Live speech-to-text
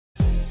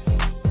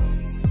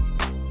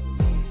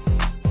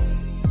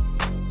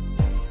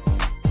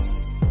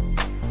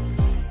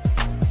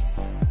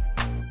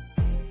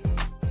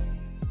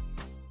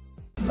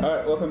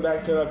Alright, welcome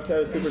back to an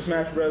episode of Super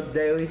Smash Bros.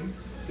 Daily.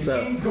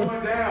 The king's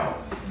going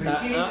down. The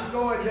king is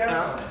going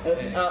down.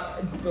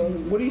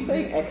 What are you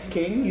saying?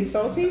 Ex-king? You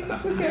salty?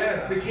 Okay.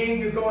 Yes, the king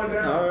is going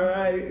down.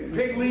 Alright.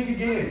 Pick Link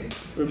again.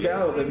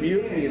 Rebel, the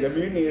mutiny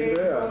is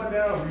real. Going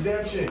down.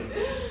 Redemption.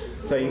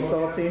 So you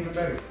salty?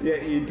 Yeah,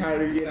 you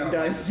tired of getting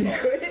done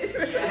secret?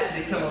 Yeah, I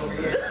had to come over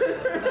here.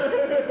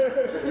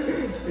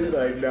 He's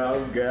like, no,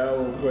 I'm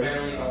good.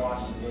 Apparently I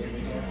watched the game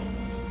again.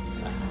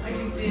 I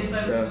can see it.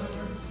 So,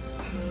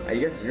 I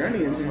guess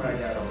Rennie's in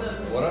there.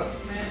 What up?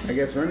 I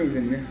guess Rennie's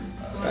in there.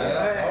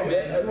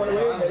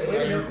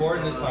 Are you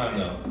recording this time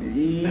though?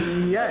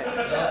 Yes.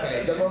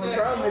 Okay. The only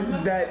problem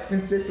is that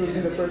since this would be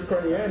the first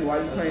part you end, why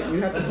are you playing?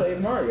 You have to play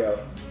as Mario.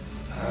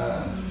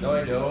 No,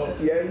 I don't.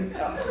 Yeah,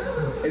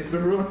 it's the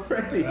rule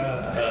already.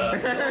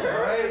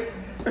 Alright.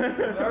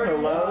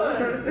 Hello?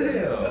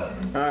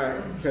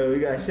 Alright, so we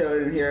got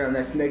Sheldon here on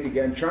that snake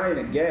again, trying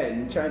to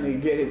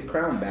get his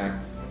crown back.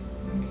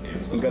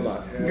 Good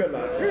luck. Good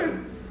luck.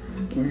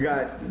 We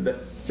got the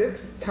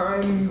 6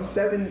 times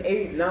 7,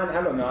 8, 9,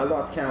 I don't know, I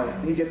lost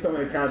count. He gets so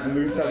many crowns and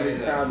lose so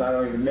many crowns, I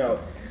don't even know.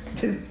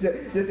 Just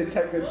a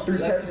technical, through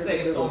Let's just say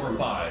it's over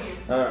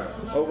 5.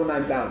 Over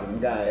 9,000,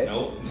 got it.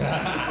 Nope. It's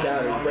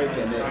got it,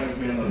 breaking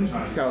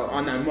it. So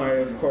on that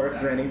Mario, of course,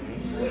 Rennie.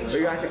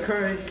 We got the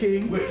current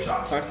king,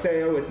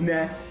 Arceo with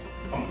Ness.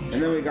 And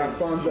then we got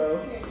Fonzo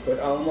with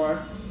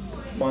Olimar.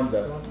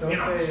 Fonzo.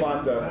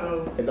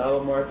 Is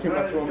Olimar too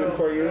much woman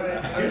for you?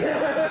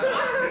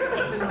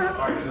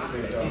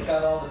 He's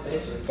got all the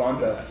bitches.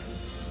 Fonzo.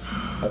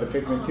 Are the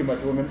Pikmin too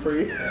much woman for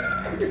you?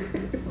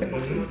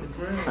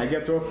 I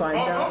guess we'll find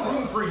out. I'm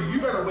rooting for you. You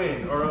better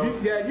win. Or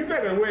else. Yeah, you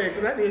better win,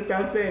 because I need to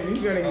stop saying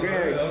he's gonna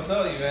get. I'll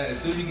tell you, man. As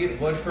soon as you get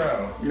one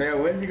crown. Now,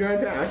 when's you gonna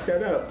tell? I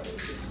shut up.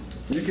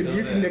 You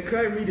can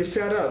declare me to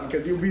shut up,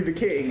 because you'll be the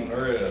king.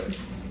 For real.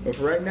 But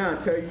for right now,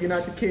 until you're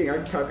not the king, I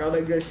can talk all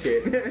that good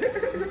shit.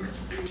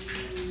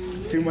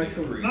 Too much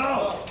for me.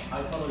 No!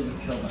 I totally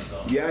just killed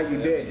myself. Yeah, you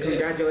did.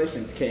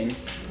 Congratulations, king.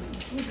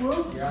 You're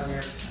on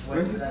your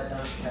way to that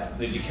dungeon cap.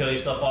 Did you kill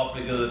yourself off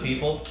because of the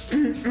people?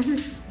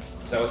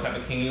 Is that what type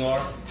of king you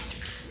are?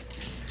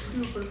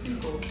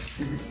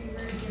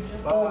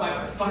 Oh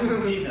my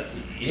fucking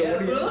Jesus. Yeah,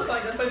 that's what it looks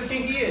like. That's like the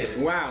king he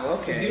is. Wow,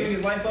 He's giving okay.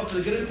 his life up for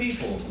the good of the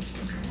people.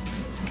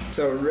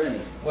 So, Rennie,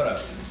 What up?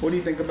 what do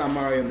you think about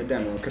Mario in the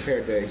demo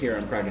compared to here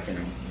on Project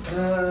Venom?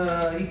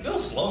 He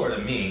feels slower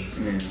than me.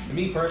 To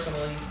me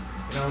personally,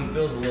 he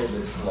feels a little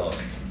bit slow.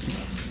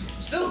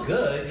 Still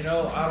good,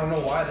 I don't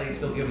know why they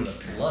still give him the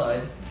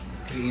flood.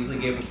 Could easily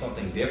give him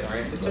something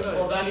different.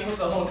 Well, that's what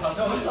the whole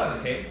custom No, it's not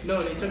his cape.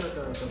 No, they took out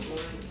the floor.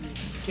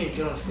 You can't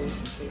get on stage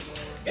and take one.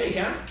 Yeah, you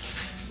can.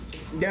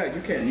 Yeah,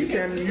 you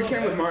can. You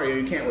can with Mario.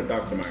 You can't with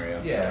Dr.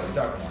 Mario. Yeah, with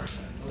Dr. Mario.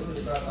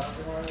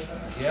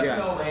 Yeah.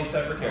 Yeah, same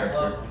separate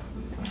character.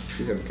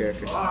 She's a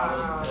character.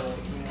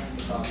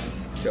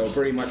 So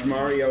pretty much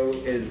Mario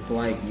is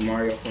like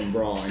Mario from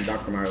Brawl, and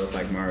Dr. Mario is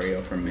like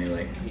Mario from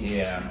Melee.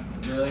 Yeah.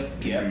 Really?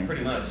 Yeah,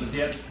 pretty much. Does he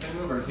have the spin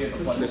move or does he have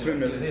the flex? The spin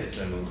move. It is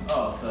spin move.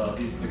 Oh, so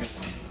he's the good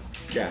one.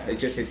 Yeah,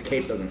 it's just his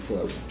cape doesn't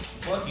float,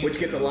 Fuck you. which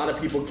gets a lot of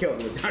people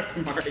killed with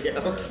Dr.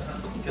 Mario.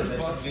 Because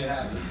fuck you.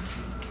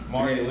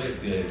 Mario is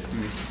good.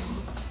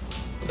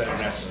 Better than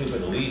that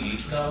stupid Luigi.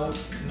 No.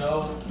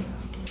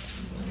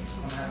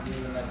 I'm happy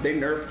with that. They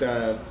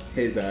nerfed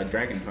his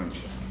Dragon Punch.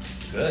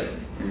 Good.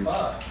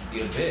 Fuck.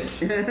 You a bitch.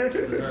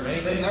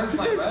 They nerfed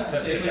my rest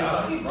of it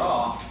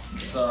raw.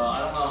 So I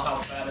don't know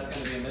how bad it's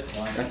gonna be in this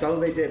one. That's all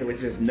they did, was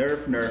just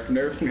nerf.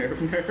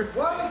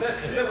 What?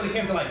 Except when it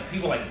came to like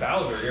people like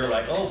Bowser, you're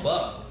like, oh,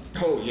 buff.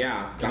 Oh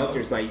yeah,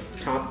 Bowser's like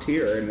top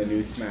tier in the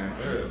new Smash.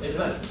 It's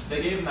this.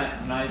 They gave him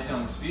that nice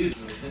young speed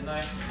boost, didn't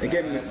they? They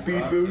gave him a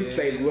speed boost,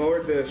 they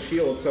lowered the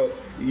shield, so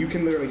you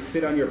can literally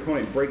sit on your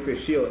opponent, break the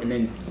shield, and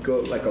then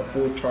go like a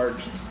full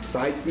charge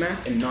side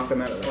smack and knock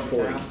them out at like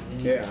 40.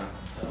 Yeah.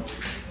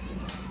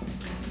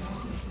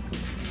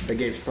 They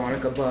gave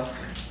Sonic a buff.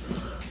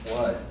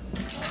 What?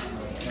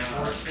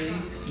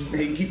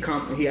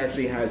 He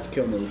actually has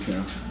kill moves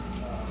now.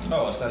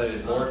 Oh, instead of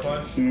his forward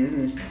punch?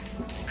 Mm-hmm.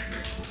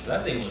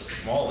 That thing was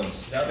small and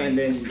stubby. And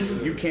then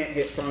you can't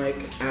hit Sonic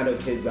out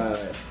of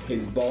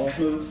his ball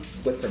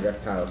move with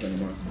projectiles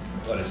anymore.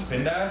 What, a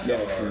spin dash? Yeah,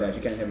 spin dash.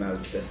 You can't hit him out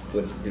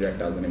with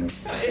projectiles anymore.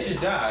 It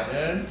just died,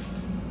 man.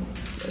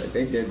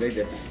 They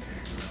just.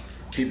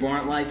 People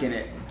aren't liking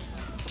it.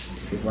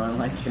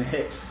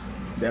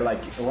 They're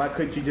like, why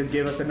couldn't you just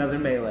give us another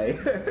melee?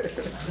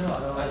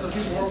 That's what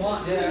people were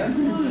wanting. Yeah, I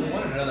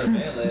wanted another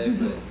melee,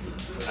 but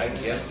I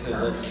guess it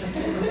was.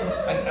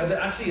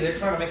 I see they're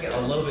trying to make it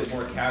a little bit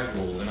more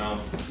casual, and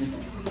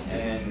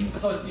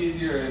So it's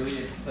easier to be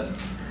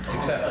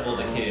accessible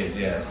to kids.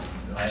 Yes.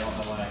 I don't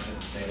know why I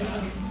couldn't say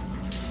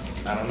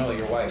that. I don't know.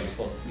 You're white. You're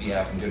supposed to be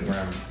having good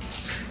grammar.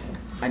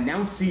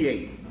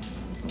 Enunciate.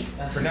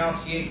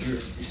 Pronunciate your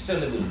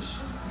syllables.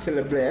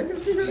 Syllabed.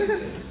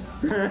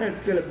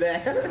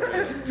 Syllabed.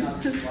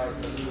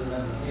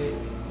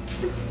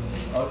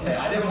 Okay,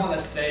 I didn't want to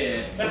say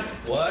it.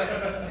 What?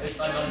 It's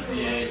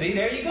enunciate. See,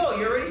 there you go.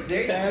 You're already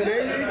there.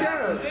 There you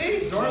go.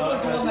 See? Jordan was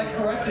the one that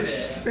corrected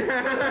it. It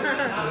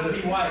has to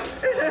be white.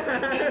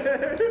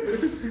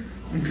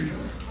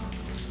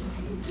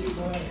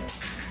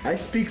 I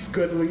speak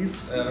Scoodlies.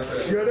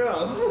 Shut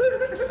up.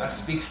 I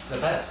speak the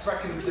That best.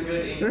 Spreckens the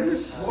good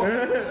English.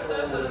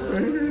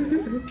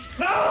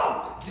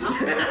 No!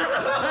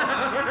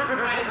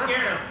 I just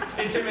scared him.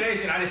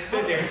 Intimidation. I just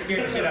stood there and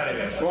scared the shit out of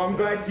him. Well, I'm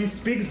glad you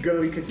speak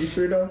Goodly because you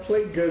sure don't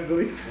play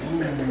Goodly.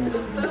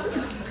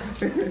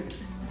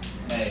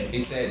 Hey. He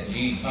said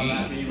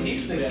GG.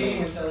 He's the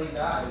king until he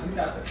dies. He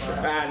got the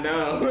crown. I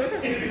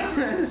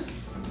know.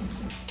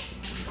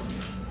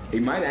 He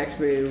might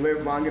actually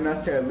live long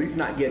enough to at least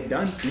not get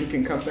done. So he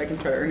can come back and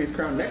try to earn his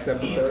crown next He's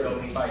episode. going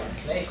to be fighting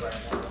Snake right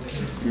now.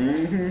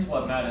 Mm-hmm. That's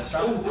what Matt is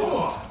trying to do.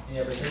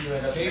 Yeah, but then you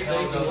end up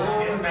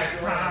getting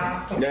smacked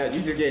around. Yeah,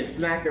 you just get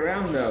smacked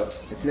around though.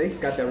 The Snake's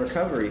got that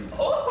recovery.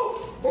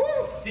 Oh!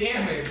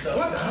 Damage though.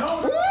 What the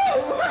hell?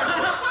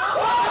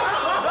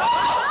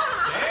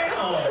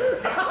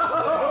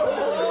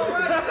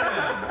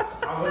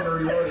 I wasn't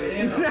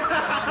reloaded.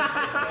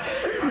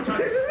 I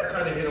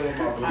tried to hit him with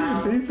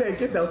my blue. He said,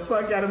 "Get the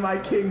fuck out of my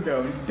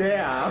kingdom."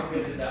 Damn.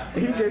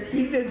 He just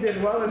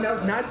did well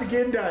enough not to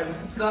get done.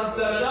 Dun,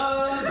 dun,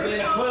 dun,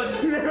 bitch,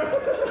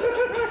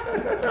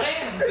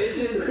 bam,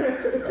 bitches.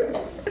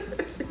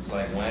 It's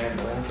like wham,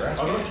 trash.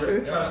 Oh, don't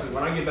trust me.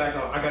 When I get back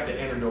on, I got the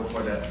antidote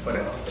for that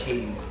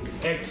king,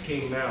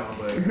 ex-king now,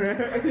 but I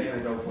got the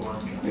antidote for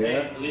him. Hey,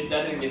 at least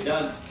that didn't get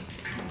done.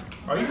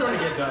 Are you going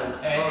to get done?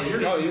 Hey, Oh, you're you're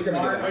going to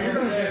gonna get done. Oh, you're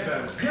going to get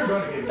done. You're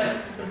going to get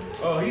done.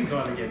 Oh, he's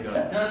going to get done.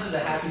 Dunce is a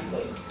happy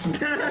place.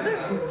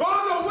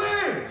 Bonzo,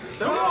 win!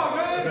 Come on,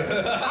 man!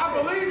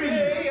 I believe in you.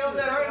 Hey, yo,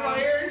 that hurt my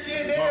ear and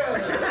shit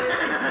down.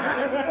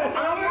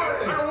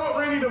 I don't want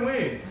Randy to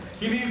win.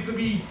 He needs to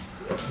be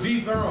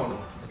dethroned.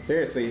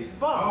 Seriously.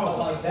 Oh,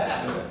 like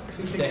that.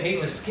 They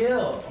hate the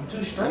skill. I'm too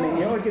I strong. mean,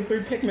 you only get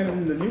 3 Pikmin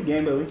in the new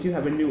game, but at least you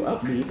have a new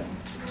upbeat.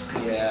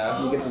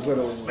 Yeah. You get this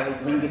little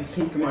white winged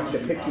Pikmin to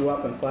pick you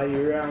up and fly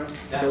you around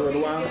for a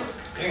little while.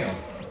 Damn.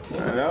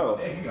 I know.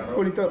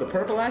 What, he throw the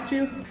purple at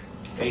you?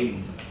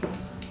 80.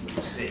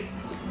 Sick.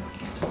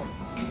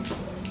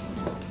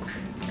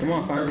 Come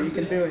on, Fonzie, you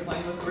can do it.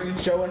 Playing with three.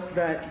 Show us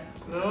that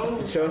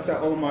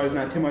Omar is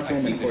not too much I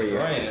woman keep for you.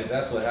 destroying it.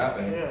 That's what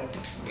happened. Yeah.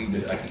 I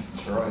keep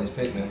destroying his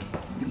Pikmin.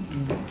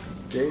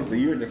 Seriously,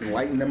 you were just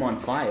lighting them on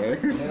fire.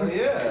 Hell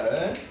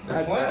yeah,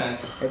 man.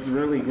 Plants. That's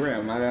really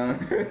grim. I don't.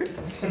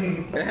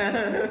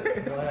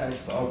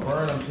 Plants. I'll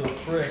burn them to a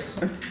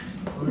crisp.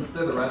 Let's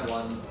do the red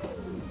ones.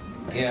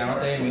 Yeah,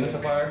 aren't they immune to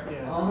fire?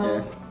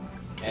 Uh-huh.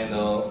 And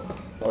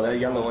Oh, that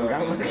yellow one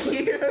got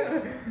lucky.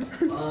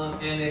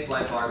 And they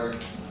fly farther.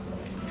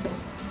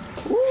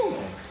 Woo!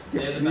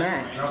 Get There's a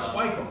smacked. Now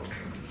spike him.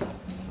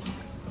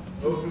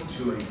 Oh,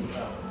 too late.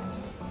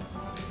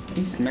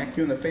 He smacked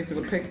you in the face with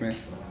a Pikmin.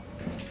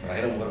 I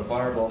hit him with a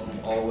fireball from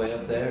all the way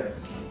up there.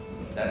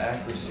 That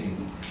accuracy.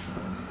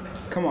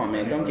 Come on,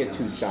 man. Don't get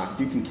too stocked.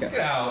 You can kill. Get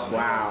out.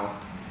 Wow.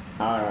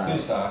 All Two right.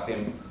 stock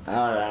him.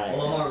 All right.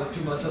 Omar was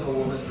too much of a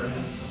woman for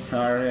him.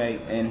 All right.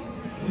 And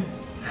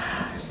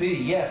See,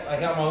 yes, I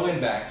got my win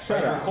back.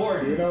 shut Right, up.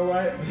 recording. You know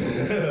what?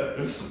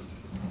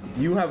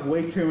 You have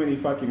way too many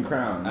fucking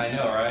crowns. I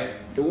know, right?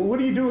 What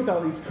do you do with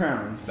all these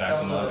crowns? Back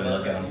them up and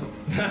look at them.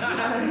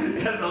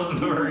 Because those are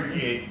the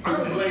renegades. I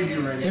don't blame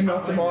you, Randy. You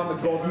melt them all in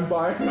the golden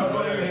bar. I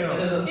blame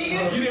him.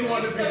 You didn't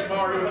want to pick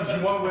Mario because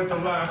you won with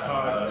them last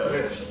time.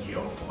 It's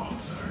your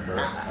fault, sir.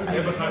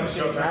 And besides, it's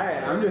your time.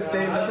 Alright, I'm just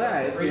staying with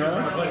that, you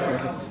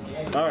know?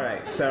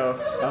 Alright, so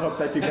I hope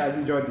that you guys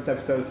enjoyed this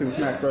episode of Super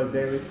Smash Bros.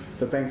 Daily.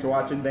 So thanks for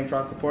watching, thanks for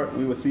all the support.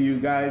 We will see you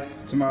guys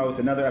tomorrow with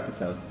another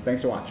episode.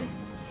 Thanks for watching.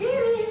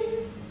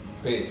 Peace.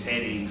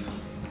 Teddies.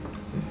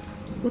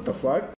 What the fuck?